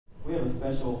have a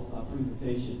special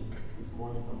presentation this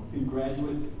morning from a few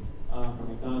graduates from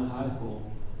McDonough High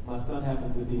School. My son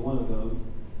happens to be one of those.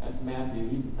 That's Matthew.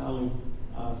 He's not only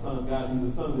a son of God, he's a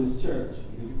son of this church.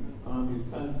 He's gone through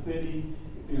Sun City,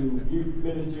 through youth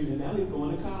ministry, and now he's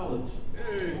going to college.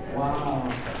 Hey. Wow.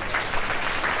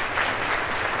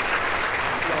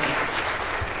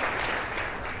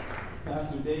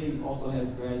 Pastor Dave also has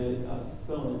graduate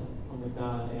sons from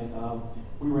McDonough, and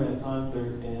we were at a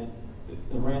concert, and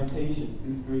the RAMTATIONS,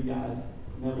 these three guys,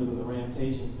 members of the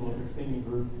RAMTATIONS, who are a singing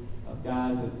group of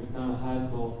guys at McDonough High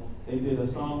School, they did a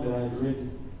song that I had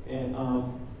written, and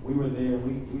we were there.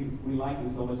 We liked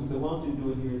it so much. We said, why don't you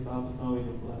do it here at South Potomac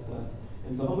and bless us?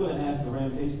 And so I'm going to ask the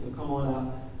RAMTATIONS to come on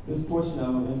out this portion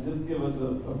of it and just give us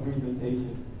a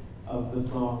presentation of the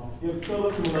song. Show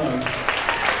us some love.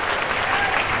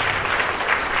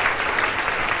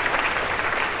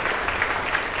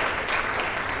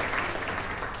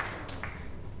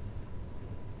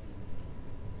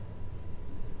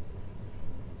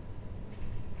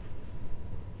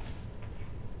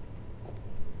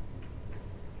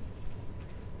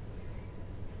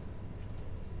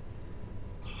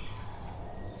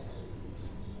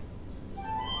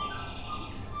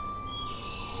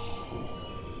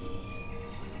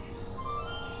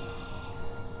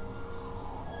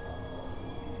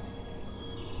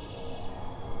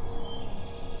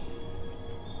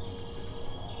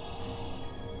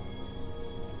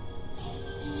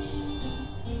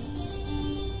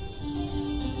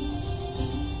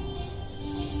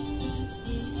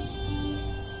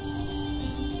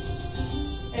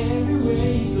 Everywhere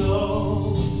you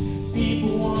go,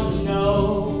 people want to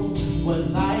know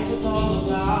what life is all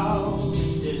about.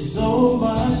 There's so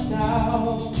much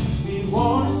now. We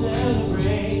want to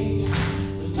celebrate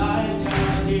the life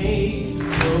God gave.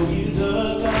 So we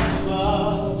look up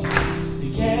above to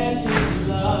catch His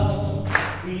love.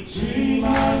 We dream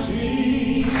our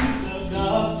dream, look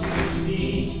up to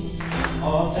see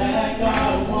all that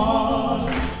God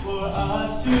wants for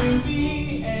us to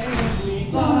be. And we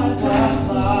fly, fly,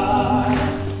 fly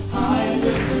high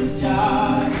with the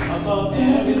sky, above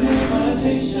every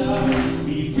limitation.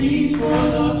 We reach for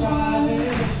the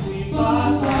prizes. We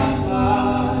fly, fly,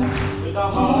 fly with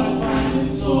our hearts, mind,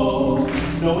 and soul,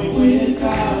 knowing with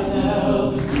God's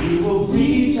help we will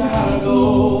reach our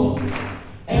goal.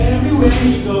 Everywhere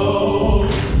you go,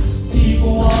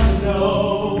 people want to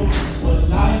know what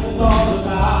life is all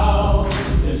about.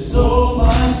 There's so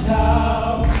much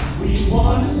now. We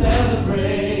want to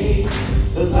celebrate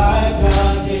the life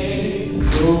God gave.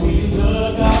 So we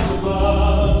look up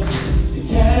above to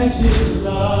catch His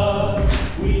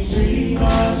love. We dream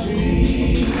our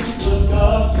dreams, look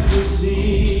up to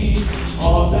see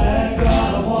all that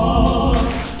God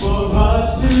wants for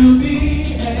us to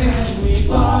be. And we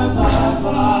fly, fly,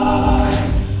 fly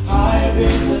high up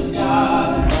in the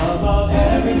sky, above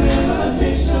every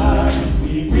limitation.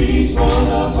 We reach for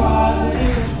the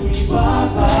prizes. We fly,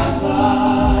 fly,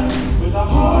 fly with our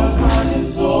hearts, mind, and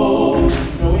soul,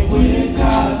 knowing with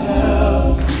God's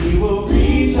help we will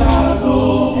reach our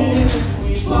goal. And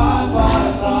we fly,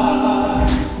 fly, fly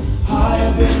high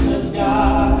up in the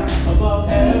sky, above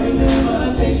every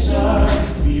limitation.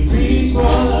 We reach for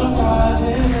the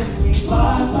prizes. And we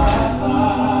fly, fly,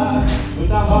 fly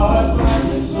with our hearts, mind,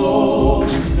 and soul,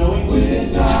 knowing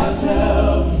with God's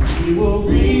help we will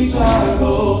reach our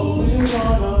goal. We're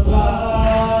gonna fly,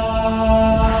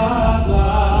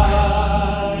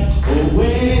 fly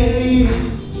away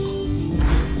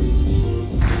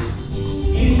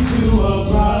into a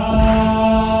brighter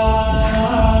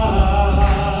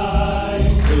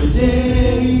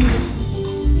day.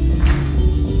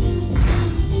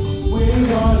 We're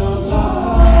gonna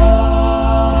fly,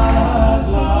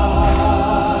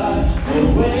 fly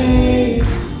away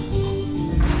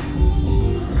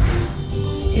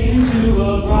into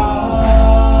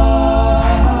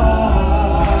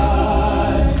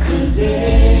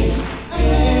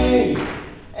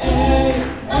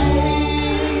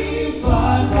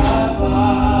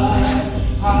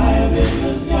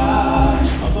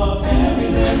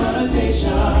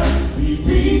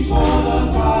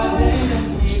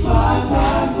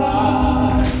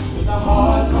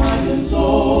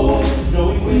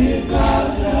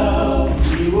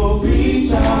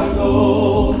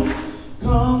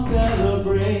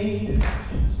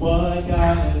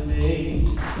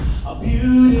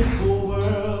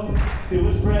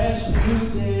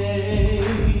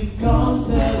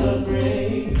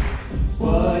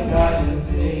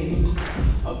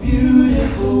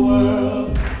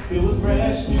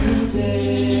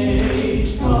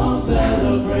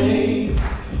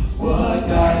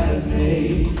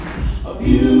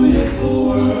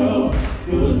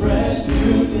fresh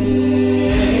new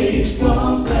days.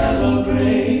 Come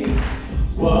celebrate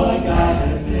what God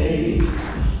has made.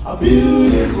 A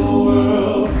beautiful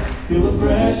world filled with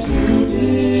fresh new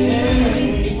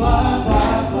days. We fly,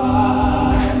 fly,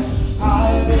 fly,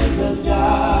 high up in the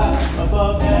sky,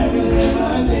 above every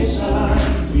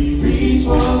limitation. We reach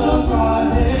for the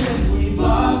prize and we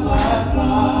fly, fly,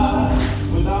 fly,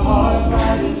 with our hearts,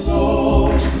 mind, and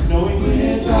soul, knowing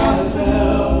with God's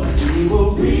help we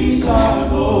will reach our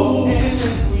goal. And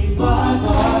then we fly,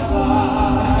 fly,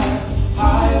 fly,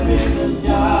 high up in the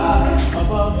sky,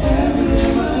 above every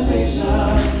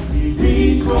limitation. We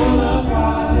reach for the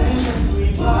prize and then we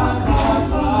fly, fly,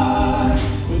 fly,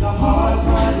 with our hearts,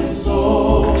 mind, and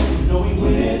soul, knowing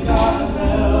with God's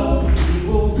help we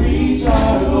will reach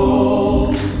our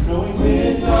goals. Knowing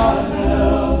with God's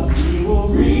help we will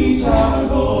reach our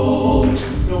goals.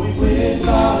 Knowing with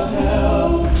God's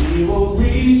help we will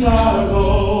reach our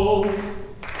goals.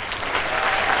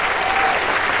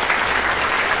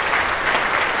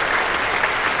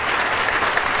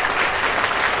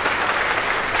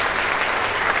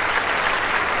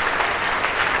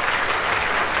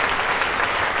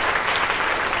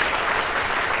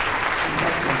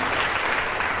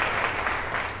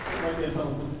 Right there,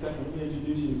 fellas, just a second. Let me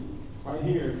introduce you right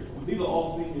here. These are all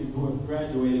seniors who have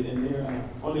graduated and they're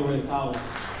on their way to college.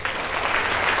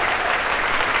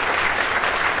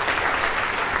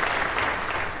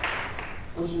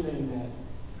 What's your name, Matt?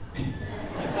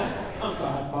 I'm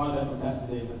sorry, I borrowed that from Pastor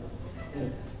David. Yeah.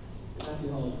 Matthew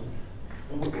Haldeman.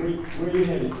 And where are you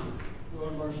headed? We're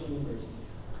going to Marshall University.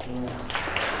 All right.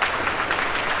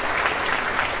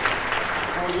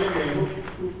 Oh, yeah, Gabe.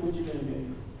 What's your name,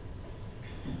 Gabe?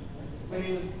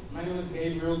 My name is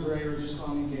Gabe, real gray, or just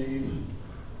call me Gabe.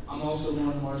 I'm also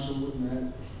going to Marshall with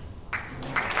Matt.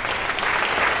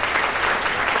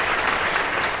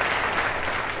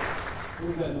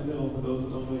 Who's that in the middle for those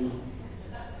that don't know you?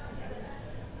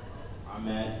 I'm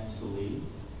at Sallee.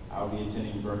 I'll be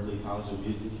attending Berkeley College of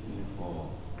Music in the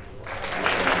fall. Thank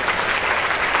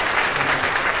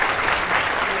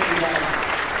you, guys.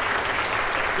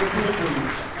 Good, please.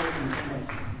 Thank you so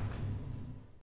much.